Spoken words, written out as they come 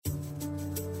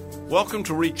Welcome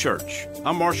to ReChurch.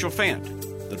 I'm Marshall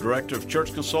Fant, the Director of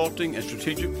Church Consulting and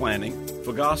Strategic Planning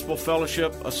for Gospel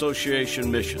Fellowship Association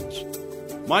Missions.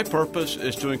 My purpose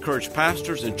is to encourage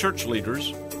pastors and church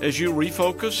leaders as you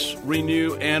refocus,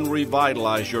 renew, and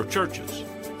revitalize your churches.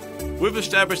 We've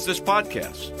established this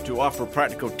podcast to offer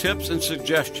practical tips and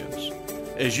suggestions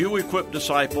as you equip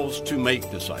disciples to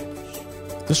make disciples.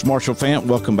 This is Marshall Fant.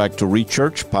 Welcome back to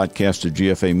ReChurch, podcast of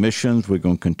GFA Missions. We're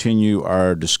going to continue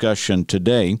our discussion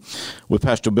today with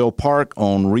Pastor Bill Park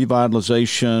on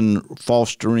revitalization,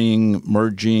 fostering,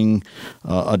 merging,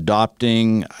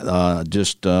 adopting,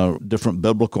 different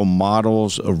biblical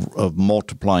models of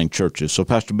multiplying churches. So,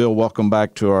 Pastor Bill, welcome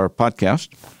back to our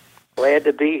podcast. Glad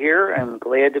to be here. I'm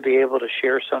glad to be able to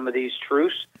share some of these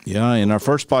truths. Yeah, in our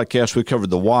first podcast, we covered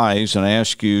the whys, and I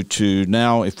asked you to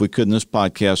now, if we could in this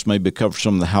podcast, maybe cover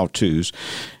some of the how-tos.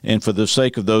 And for the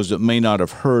sake of those that may not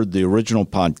have heard the original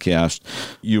podcast,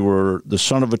 you were the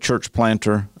son of a church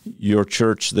planter. Your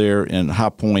church there in High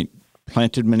Point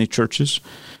planted many churches,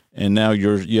 and now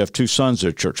you have two sons that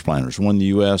are church planters, one in the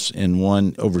U.S. and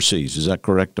one overseas. Is that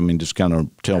correct? I mean, just kind of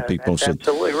tell people. That's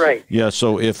absolutely right. Yeah,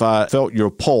 so if I felt your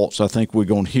pulse, I think we're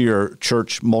going to hear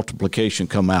church multiplication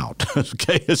come out.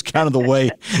 Okay, it's kind of the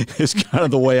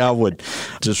way I would,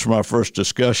 just from our first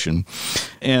discussion.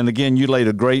 And again, you laid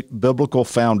a great biblical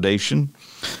foundation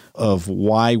of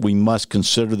why we must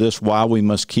consider this, why we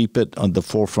must keep it on the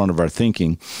forefront of our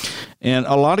thinking. And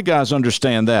a lot of guys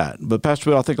understand that. But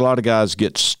Pastor Bill, I think a lot of guys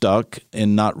get stuck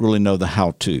and not really know the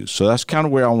how-to. So that's kind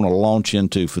of where I want to launch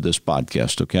into for this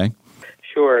podcast, okay?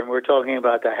 Sure, and we're talking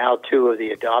about the how-to of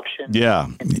the adoption. Yeah.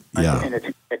 In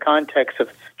the context of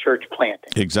church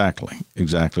planting.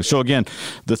 Exactly. So again,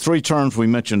 the three terms we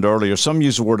mentioned earlier, some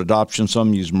use the word adoption,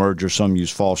 some use merger, some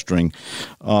use fostering.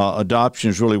 Adoption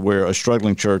is really where a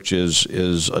struggling church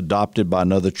is adopted by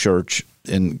another church,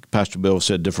 and Pastor Bill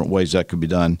said different ways that could be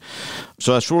done.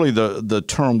 So that's really the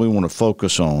term we want to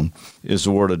focus on is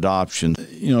the word adoption.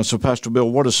 So Pastor Bill,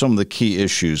 what are some of the key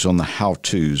issues on the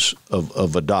how-tos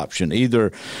of adoption,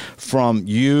 either from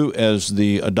you as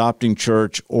the adopting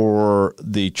church or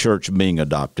the church being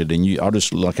adopted? And I'll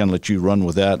just kind of let you run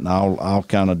with that, and I'll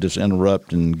kind of just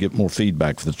interrupt and get more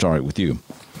feedback if that's all right with you.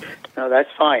 No, that's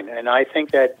fine. And I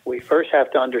think that we first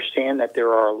have to understand that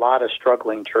there are a lot of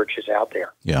struggling churches out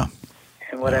there. Yeah.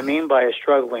 And what I mean by a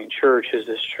struggling church is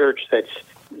this church that's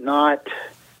not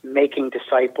making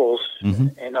disciples.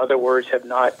 Mm-hmm. In other words, have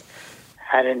not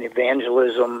had an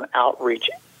evangelism outreach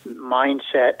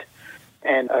mindset,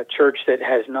 and a church that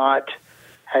has not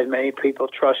had many people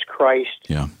trust Christ.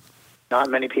 Yeah. Not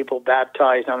many people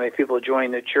baptized, not many people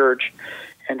join the church,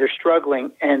 and they're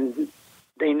struggling, and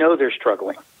they know they're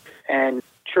struggling. And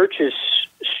churches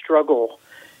struggle,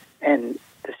 and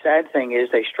the sad thing is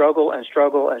they struggle and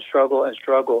struggle and struggle and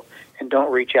struggle and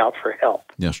don't reach out for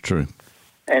help. That's true.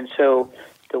 And so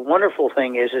the wonderful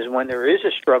thing is when there is a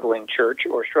struggling church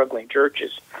or struggling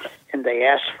churches and they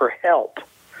ask for help,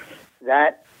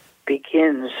 that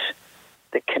begins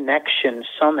the connection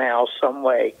somehow, some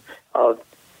way of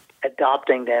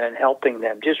adopting them and helping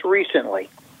them. Just recently,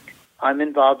 I'm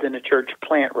involved in a church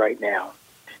plant right now,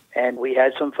 and we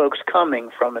had some folks coming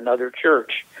from another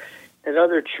church. That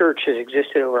other church has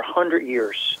existed over 100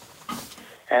 years,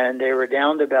 and they were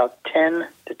down to about 10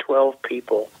 to 12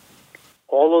 people,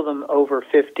 all of them over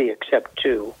 50 except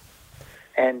two.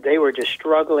 And they were just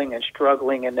struggling, and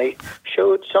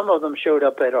some of them showed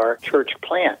up at our church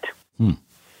plant.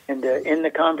 And in the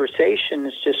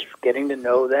conversations, just getting to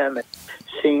know them and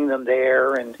seeing them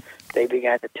there, and they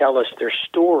began to tell us their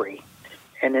story.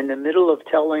 And in the middle of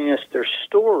telling us their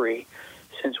story,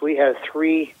 since we have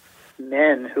three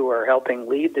men who are helping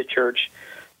lead the church,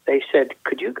 they said,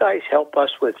 could you guys help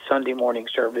us with Sunday morning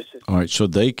services? All right, so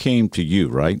they came to you,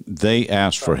 right? They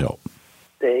asked for help.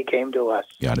 They came to us.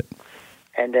 Got it.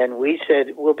 And then we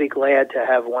said, we'll be glad to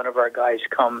have one of our guys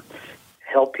come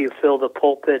help you fill the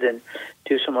pulpit and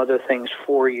do some other things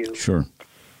for you. Sure.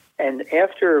 And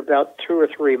after about 2 or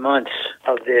 3 months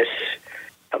of this,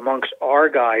 amongst our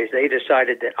guys, they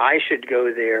decided that I should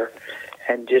go there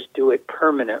and just do it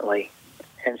permanently.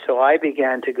 And so I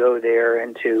began to go there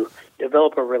and to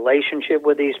develop a relationship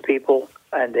with these people,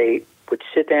 and they would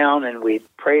sit down and we'd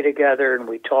pray together and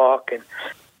we'd talk. And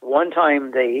one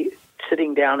time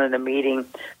sitting down in a meeting,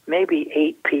 maybe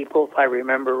 8 people, if I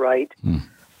remember right,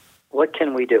 What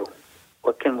can we do?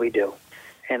 What can we do?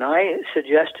 And I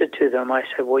suggested to them, I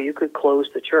said, well, you could close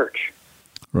the church.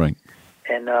 Right.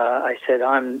 And I said,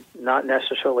 I'm not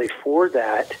necessarily for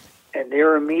that. And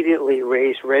they're immediately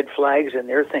raised red flags, and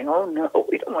they're thinking, oh, no,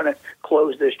 we don't want to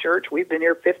close this church. We've been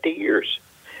here 50 years.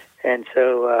 And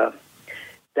so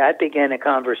that began a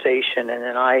conversation, and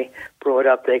then I brought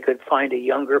up they could find a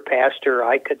younger pastor.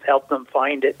 I could help them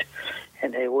find it.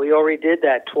 And we already did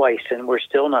that twice, and we're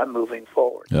still not moving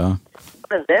forward. Yeah.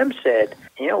 One of them said,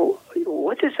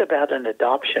 what's this about an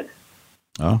adoption?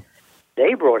 Oh.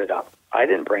 They brought it up. I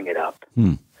didn't bring it up.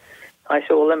 I said,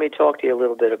 well, let me talk to you a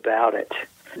little bit about it.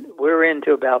 We're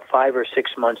into about 5 or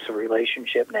 6 months of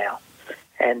relationship now.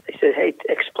 And they said, hey,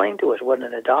 explain to us what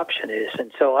an adoption is.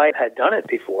 And so I had done it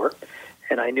before,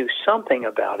 and I knew something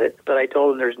about it, but I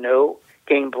told them there's no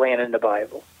game plan in the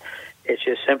Bible. It's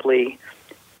just simply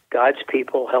God's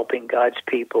people helping God's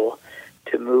people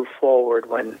to move forward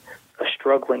when a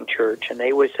struggling church. And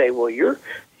they would say, well, your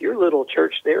little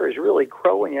church there is really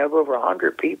growing. You have over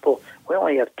 100 people. We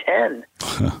only have 10.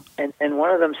 And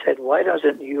one of them said, why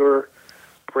doesn't your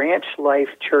Branch Life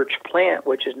Church plant,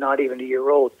 which is not even a year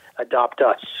old, adopt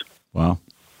us? Wow.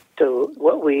 So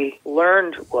what we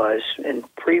learned was, in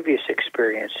previous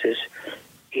experiences,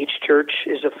 each church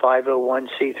is a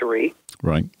 501c3.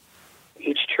 Right.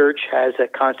 Each church has a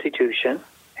constitution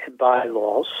and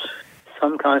bylaws.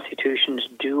 Some constitutions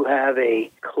do have a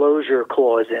closure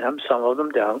clause in them. Some of them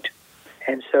don't.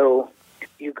 And so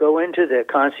you go into the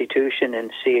Constitution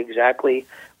and see exactly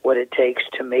what it takes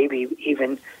to maybe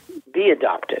even be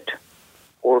adopted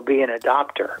or be an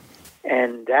adopter.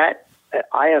 And that,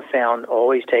 I have found,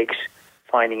 always takes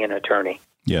finding an attorney.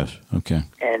 Yes, okay.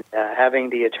 And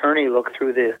having the attorney look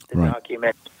through the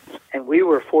document. And we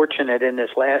were fortunate in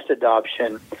this last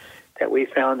adoption that we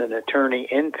found an attorney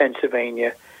in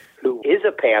Pennsylvania who is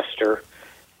a pastor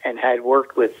and had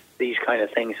worked with these kind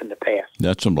of things in the past.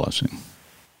 That's a blessing.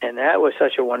 And that was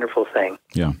such a wonderful thing.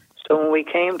 Yeah. So when we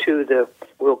came to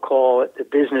we'll call it the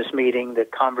business meeting, the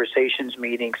conversations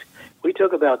meetings, we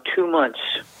took about 2 months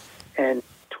and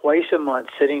twice a month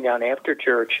sitting down after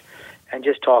church and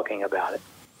just talking about it.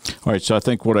 All right, so I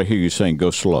think what I hear you saying,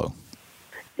 go slow.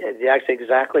 Yeah, that's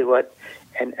exactly what,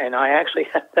 and I actually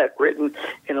have that written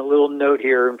in a little note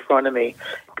here in front of me.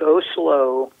 Go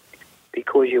slow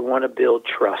because you want to build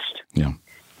trust. Yeah.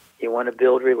 You want to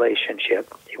build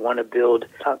relationship. You want to build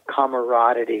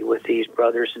camaraderie with these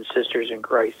brothers and sisters in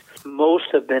Christ. Most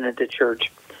have been at the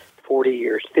church 40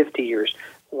 years, 50 years,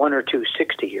 1 or 2,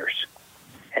 60 years.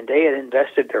 And they had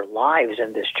invested their lives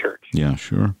in this church. Yeah,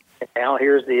 sure. And now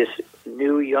here's this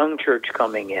new young church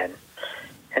coming in.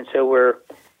 And so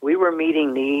we were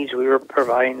meeting needs. We were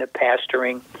providing the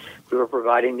pastoring. We were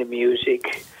providing the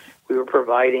music. We were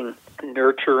providing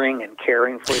nurturing and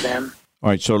caring for them. All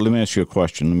right, so let me ask you a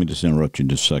question. Let me just interrupt you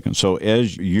just a second. So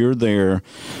as you're there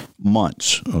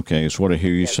months, okay, is what I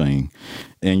hear you saying,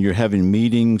 and you're having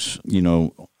meetings,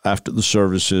 after the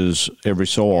services every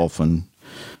so often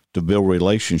to build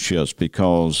relationships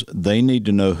because they need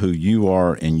to know who you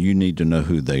are and you need to know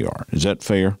who they are. Is that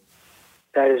fair?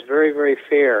 That is very, very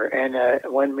fair. And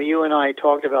when you and I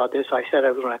talked about this, I said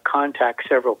I was going to contact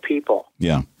several people.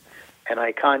 Yeah. And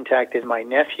I contacted my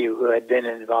nephew who had been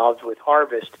involved with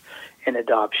Harvest in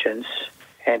adoptions.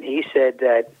 And he said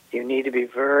that you need to be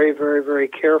very, very, very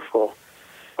careful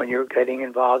when you're getting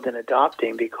involved in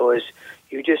adopting because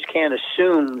you just can't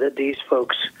assume that these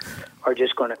folks are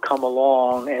just going to come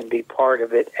along and be part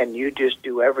of it and you just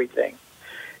do everything.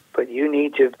 But you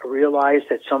need to realize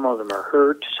that some of them are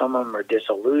hurt, some of them are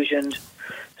disillusioned,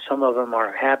 some of them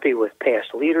are happy with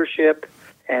past leadership,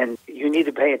 and you need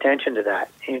to pay attention to that.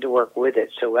 You need to work with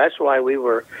it. So that's why we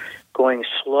were going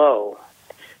slow,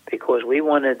 because we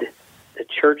wanted the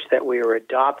church that we were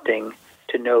adopting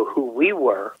to know who we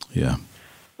were. Yeah.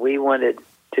 We wanted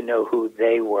to know who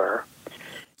they were.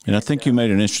 And I think you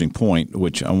made an interesting point,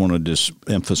 which I want to just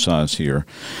emphasize here.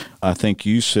 I think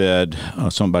you said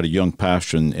something about a young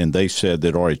pastor, and they said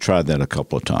they'd already tried that a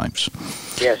couple of times.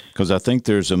 Yes. Because I think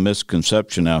there's a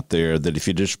misconception out there that if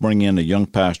you just bring in a young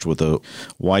pastor with a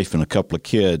wife and a couple of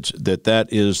kids, that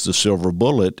is the silver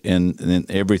bullet and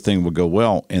everything will go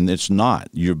well. And it's not.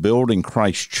 You're building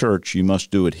Christ's church. You must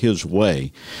do it His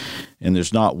way. And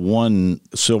there's not one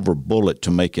silver bullet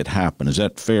to make it happen. Is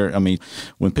that fair? I mean,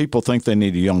 when people think they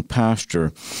need a young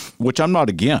pastor, which I'm not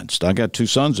against. I got 2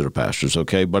 sons that are pastors,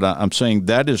 okay? But I'm saying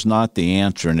that is not the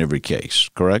answer in every case,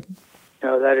 correct?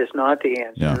 No, that is not the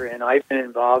answer. Yeah. And I've been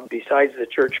involved, besides the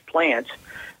church plants,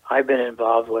 I've been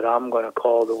involved with what I'm going to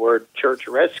call the word church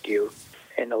rescue.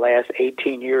 In the last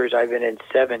 18 years, I've been in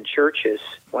 7 churches.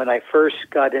 When I first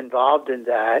got involved in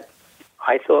that,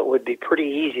 I thought it would be pretty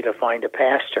easy to find a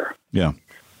pastor. Yeah.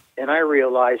 And I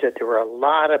realized that there were a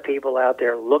lot of people out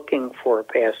there looking for a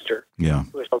pastor. Yeah.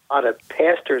 There was a lot of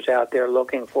pastors out there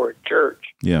looking for a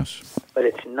church. Yes. But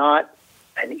it's not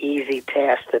an easy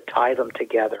task to tie them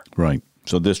together. Right.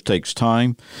 So this takes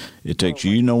time. It takes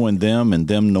you knowing them and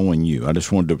them knowing you. I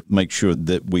just wanted to make sure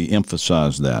that we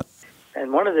emphasize that.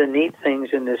 And one of the neat things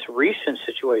in this recent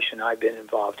situation I've been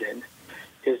involved in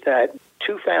is that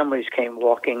two families came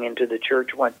walking into the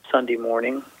church one Sunday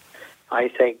morning. I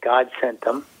say God sent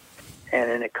them. And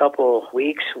in a couple of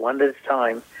weeks, one at a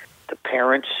time, the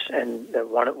parents and the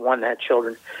one that had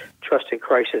children trusted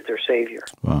Christ as their Savior.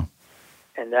 Wow.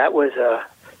 And that was a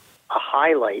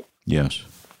highlight. Yes.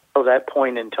 Of that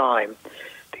point in time,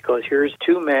 because here's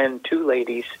two men, two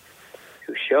ladies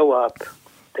who show up.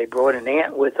 They brought an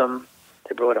aunt with them.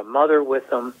 They brought a mother with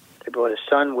them. They brought a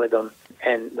son with them.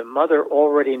 And the mother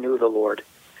already knew the Lord,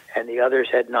 and the others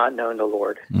had not known the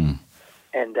Lord. Mm.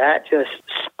 And that just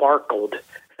sparkled.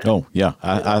 Oh, yeah.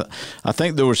 I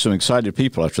think there were some excited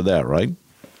people after that, right?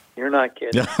 You're not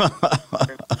kidding.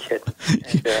 You're not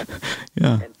kidding.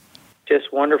 And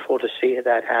just wonderful to see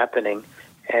that happening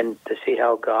and to see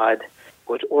how God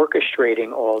was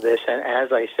orchestrating all this. And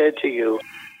as I said to you,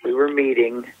 we were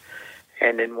meeting,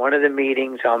 and in one of the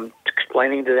meetings, I'm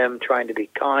explaining to them, trying to be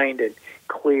kind and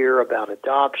clear about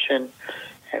adoption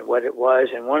and what it was.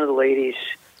 And one of the ladies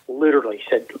literally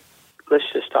said, let's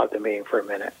just stop the meeting for a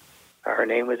minute. Her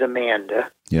name was Amanda.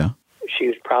 Yeah. She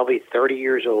was probably 30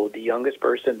 years old, the youngest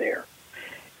person there.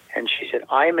 And she said,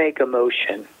 I make a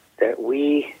motion that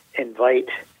we invite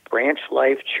Branch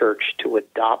Life Church to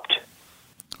adopt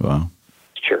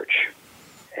church.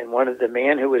 And one of the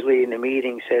man who was leading the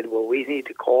meeting said, well, we need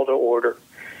to call to order.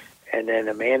 And then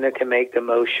Amanda can make the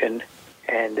motion.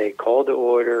 And they called to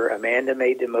order. Amanda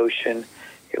made the motion.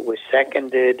 It was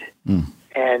seconded.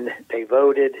 And they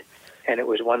voted. And it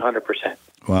was 100%.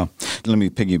 Wow. Let me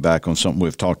piggyback on something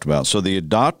we've talked about. So the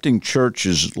adopting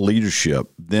church's leadership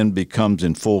then becomes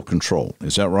in full control.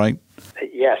 Is that right?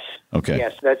 Yes. Okay.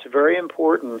 Yes, that's very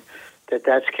important that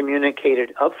that's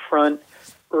communicated up front,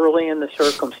 early in the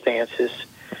circumstances,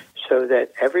 so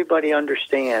that everybody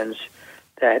understands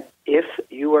that if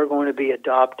you are going to be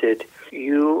adopted,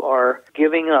 you are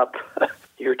giving up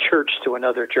your church to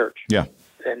another church. Yeah.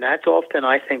 And that's often,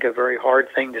 I think, a very hard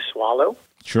thing to swallow.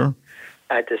 Sure.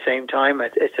 At the same time,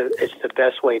 it's the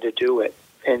best way to do it.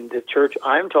 And the church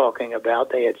I'm talking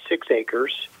about, they had 6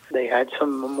 acres. They had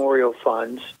some memorial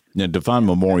funds. Now, define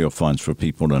memorial funds for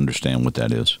people to understand what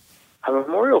that is. A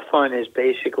memorial fund is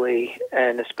basically,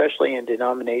 and especially in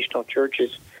denominational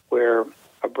churches, where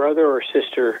a brother or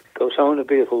sister goes home to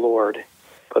be with the Lord,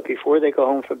 but before they go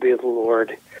home to be with the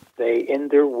Lord, they, in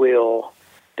their will,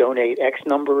 donate X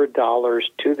number of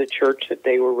dollars to the church that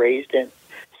they were raised in,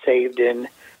 saved in,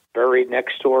 buried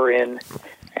next door in,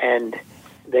 and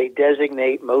they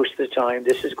designate most of the time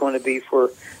this is going to be for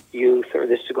youth, or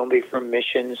this is going to be for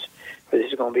missions, or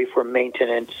this is going to be for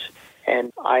maintenance.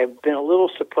 And I've been a little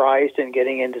surprised in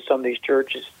getting into some of these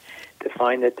churches to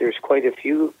find that there's quite a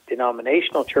few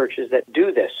denominational churches that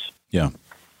do this. Yeah.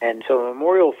 And so a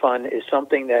memorial fund is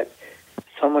something that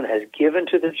someone has given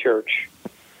to the church,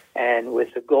 and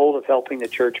with the goal of helping the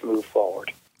church move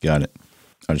forward. Got it.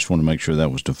 I just want to make sure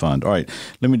that was defined. All right,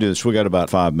 let me do this. We got about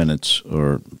 5 minutes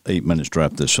or 8 minutes to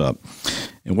wrap this up.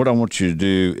 And what I want you to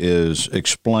do is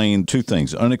explain 2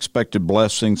 things, unexpected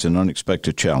blessings and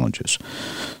unexpected challenges.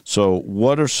 So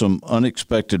what are some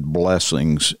unexpected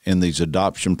blessings in these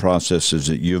adoption processes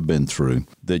that you've been through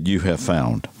that you have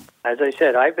found? As I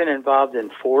said, I've been involved in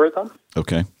 4 of them.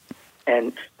 Okay.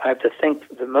 And I have to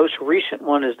think the most recent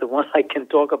one is the one I can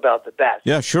talk about the best.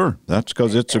 Yeah, sure. That's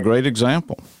because it's a great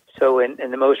example. So in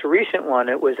the most recent one,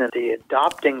 it was in the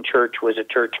adopting church was a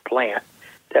church plant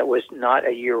that was not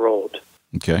a year old.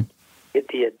 Okay.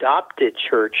 The adopted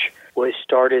church was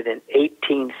started in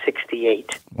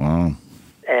 1868. Wow.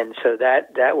 And so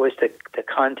that was the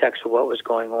context of what was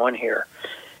going on here.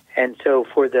 And so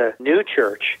for the new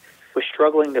church, was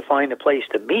struggling to find a place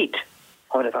to meet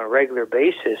on a regular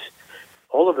basis.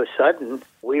 All of a sudden,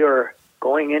 we are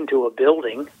going into a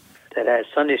building that has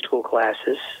Sunday school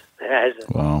classes, that has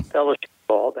a fellowship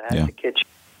hall, that has a kitchen,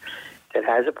 that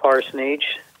has a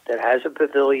parsonage, that has a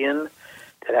pavilion,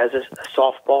 that has a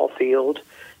softball field,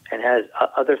 and has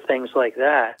other things like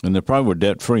that. And they probably were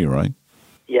debt-free, right?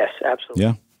 Yes, absolutely.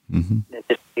 Yeah. Mm-hmm. In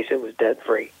this case, it was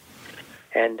debt-free.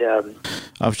 And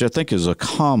which I think is a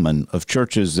common of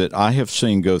churches that I have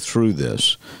seen go through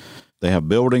this. They have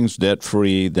buildings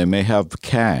debt-free. They may have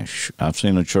cash. I've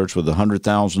seen a church with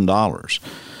 $100,000,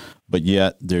 but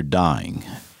yet they're dying.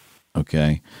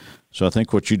 Okay? So I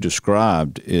think what you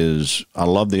described is, I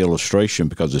love the illustration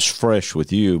because it's fresh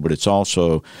with you, but it's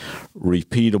also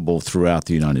repeatable throughout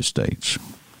the United States.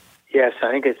 Yes,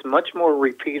 I think it's much more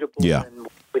repeatable than we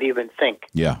would even think.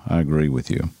 Yeah, I agree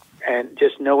with you. And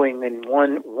just knowing in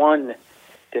one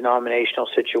denominational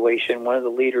situation, one of the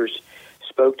leaders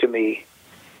spoke to me,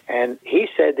 and he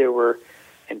said there were,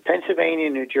 in Pennsylvania,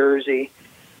 New Jersey,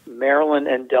 Maryland,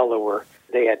 and Delaware,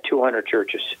 they had 200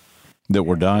 churches. That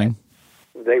were dying?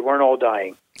 They weren't all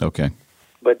dying. Okay.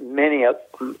 But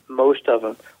most of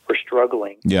them were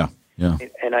struggling. Yeah, yeah.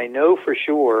 And I know for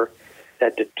sure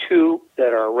that the two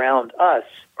that are around us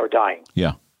are dying.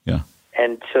 Yeah, yeah.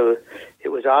 And so it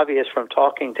was obvious from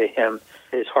talking to him,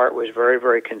 his heart was very,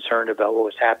 very concerned about what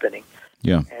was happening.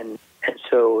 Yeah. And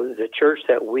so the church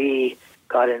that we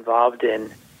got involved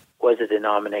in was a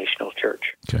denominational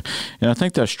church. Okay. And I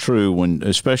think that's true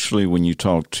especially when you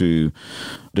talk to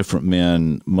different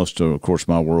men. Most of course,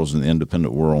 my world's in the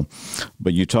independent world,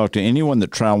 but you talk to anyone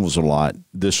that travels a lot,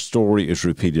 this story is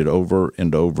repeated over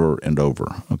and over and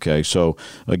over. Okay. So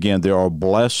again, there are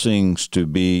blessings to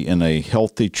be in a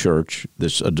healthy church,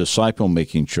 that's a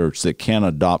disciple-making church that can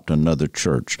adopt another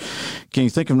church. Can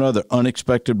you think of another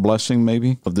unexpected blessing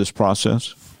maybe of this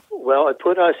process? Well, it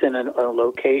put us in a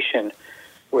location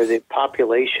where the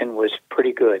population was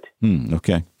pretty good.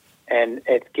 Okay. And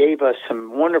it gave us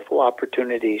some wonderful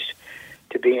opportunities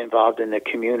to be involved in the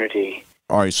community.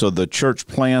 All right, so the church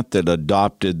plant that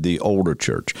adopted the older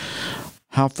church,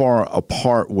 how far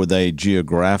apart were they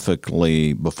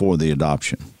geographically before the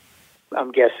adoption?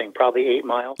 I'm guessing probably 8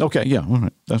 miles. Okay, yeah, all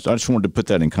right. I just wanted to put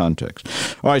that in context.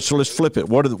 All right, so let's flip it.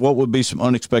 What would be some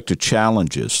unexpected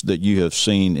challenges that you have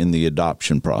seen in the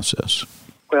adoption process?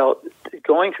 Well,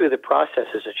 going through the process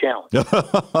is a challenge.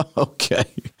 Okay.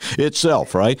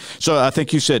 Itself, right? So I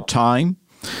think you said time,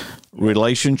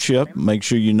 relationship, make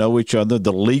sure you know each other,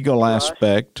 the legal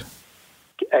aspect.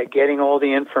 Getting all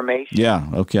the information. Yeah,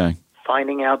 okay.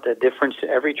 Finding out the difference.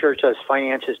 Every church does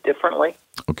finances differently.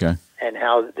 Okay. And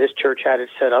how this church had it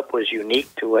set up was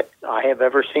unique to what I have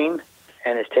ever seen.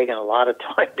 And it's taken a lot of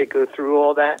time to go through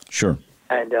all that. Sure.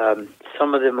 And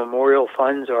some of the memorial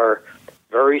funds are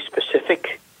very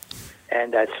specific,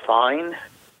 and that's fine.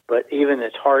 But even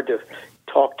it's hard to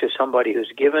talk to somebody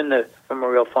who's given the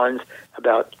memorial funds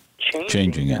about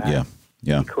changing it. Yeah,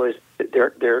 yeah. Because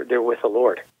they're with the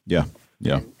Lord. Yeah,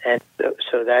 yeah. And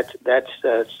so that's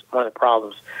one of the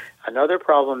problems. Another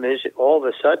problem is all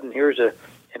of a sudden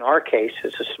in our case,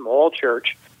 it's a small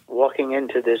church walking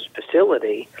into this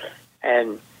facility,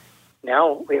 and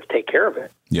now we have to take care of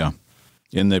it. Yeah.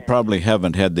 And they probably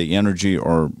haven't had the energy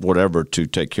or whatever to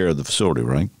take care of the facility,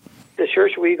 right? The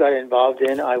church we got involved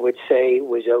in, I would say,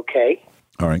 was okay.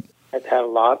 All right. It had a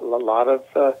lot of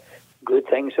good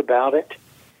things about it.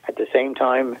 At the same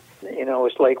time,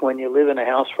 it's like when you live in a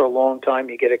house for a long time,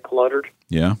 you get it cluttered.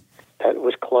 Yeah. That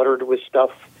was cluttered with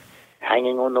stuff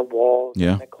hanging on the walls,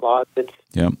 in the closets,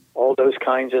 all those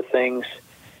kinds of things.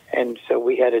 And so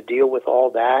we had to deal with all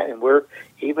that. And we're,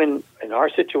 even in our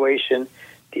situation,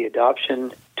 the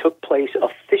adoption took place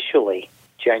officially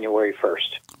January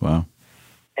 1st. Wow.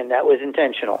 And that was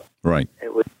intentional. Right.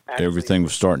 It was everything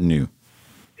was starting new.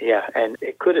 Yeah, and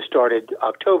it could have started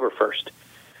October 1st.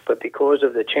 But because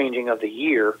of the changing of the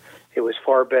year, it was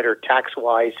far better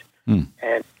tax-wise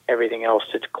and everything else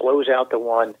to close out the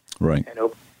one and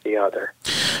open the other.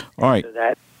 All right. So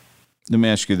that, let me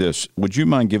ask you this. Would you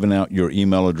mind giving out your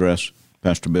email address,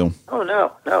 Pastor Bill? Oh,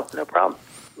 no problem.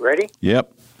 Ready?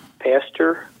 Yep.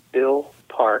 Pastor Bill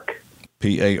Park.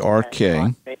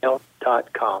 P-A-R-K.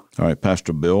 @hotmail.com. All right,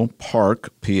 Pastor Bill Park,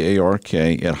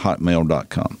 P-A-R-K,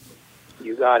 @hotmail.com.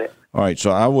 You got it. All right,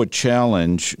 so I would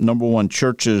challenge, number one,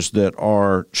 churches that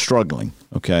are struggling,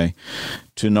 okay,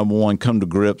 to, number one, come to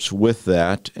grips with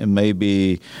that. And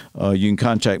maybe you can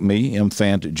contact me,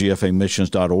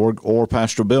 mfant@gfamissions.org, or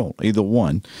Pastor Bill, either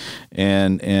one.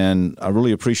 And I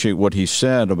really appreciate what he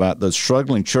said about the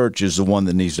struggling church is the one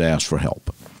that needs to ask for help,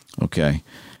 okay?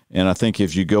 And I think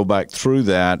if you go back through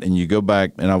that and you go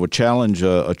back, and I would challenge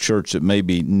a church that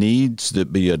maybe needs to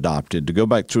be adopted to go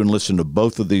back through and listen to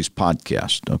both of these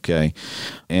podcasts, okay,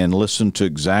 and listen to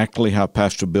exactly how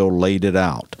Pastor Bill laid it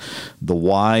out, the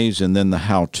whys and then the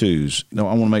how-tos. Now,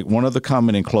 I want to make one other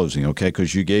comment in closing, okay,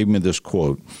 because you gave me this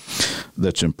quote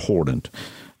that's important,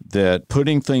 that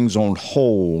putting things on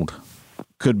hold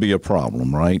could be a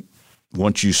problem, right?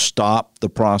 Once you stop the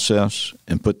process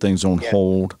and put things on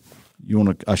hold.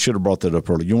 I should have brought that up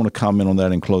earlier. You want to comment on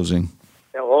that in closing?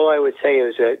 Now, all I would say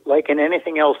is that, like in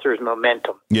anything else, there's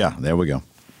momentum. Yeah, there we go.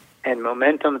 And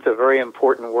momentum is a very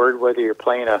important word, whether you're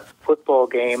playing a football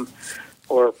game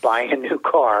or buying a new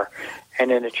car.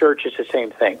 And in a church, it's the same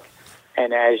thing.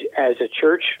 And as a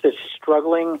church that's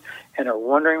struggling and are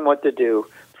wondering what to do,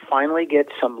 finally get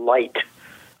some light.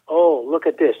 Oh, look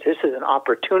at this. This is an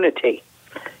opportunity.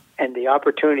 And the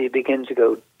opportunity begins to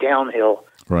go downhill.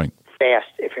 Right. fast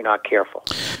if you're not careful.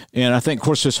 And I think, of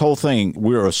course, this whole thing,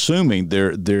 we're assuming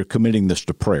they're committing this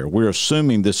to prayer. We're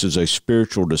assuming this is a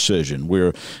spiritual decision.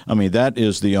 That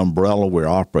is the umbrella we're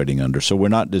operating under. So we're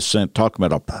not just talking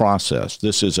about a process.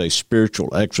 This is a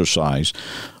spiritual exercise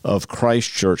of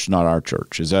Christ Church, not our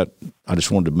church. I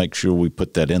just wanted to make sure we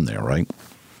put that in there, right?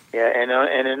 Yeah, and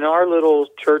in our little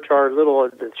church,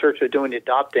 the church we're doing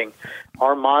adopting,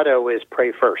 our motto is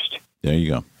pray first. There you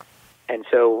go. And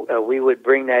so we would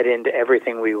bring that into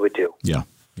everything we would do. Yeah.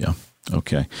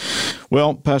 Okay.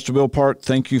 Well, Pastor Bill Park,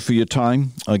 thank you for your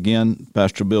time. Again,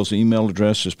 Pastor Bill's email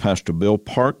address is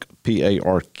PastorBillPark,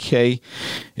 P-A-R-K,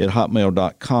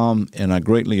 @hotmail.com. And I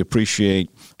greatly appreciate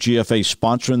GFA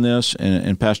sponsoring this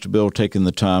and Pastor Bill taking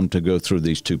the time to go through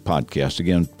these two podcasts.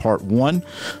 Again, part 1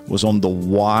 was on the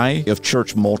why of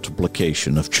church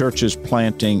multiplication, of churches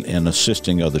planting and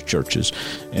assisting other churches.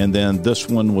 And then this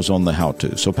one was on the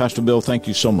how-to. So, Pastor Bill, thank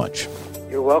you so much.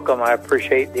 You're welcome. I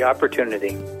appreciate the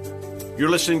opportunity. You're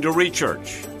listening to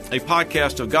ReChurch, a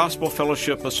podcast of Gospel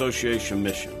Fellowship Association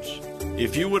Missions.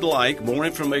 If you would like more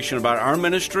information about our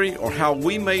ministry or how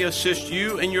we may assist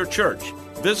you and your church,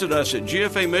 visit us at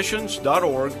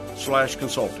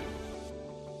gfamissions.org/consulting.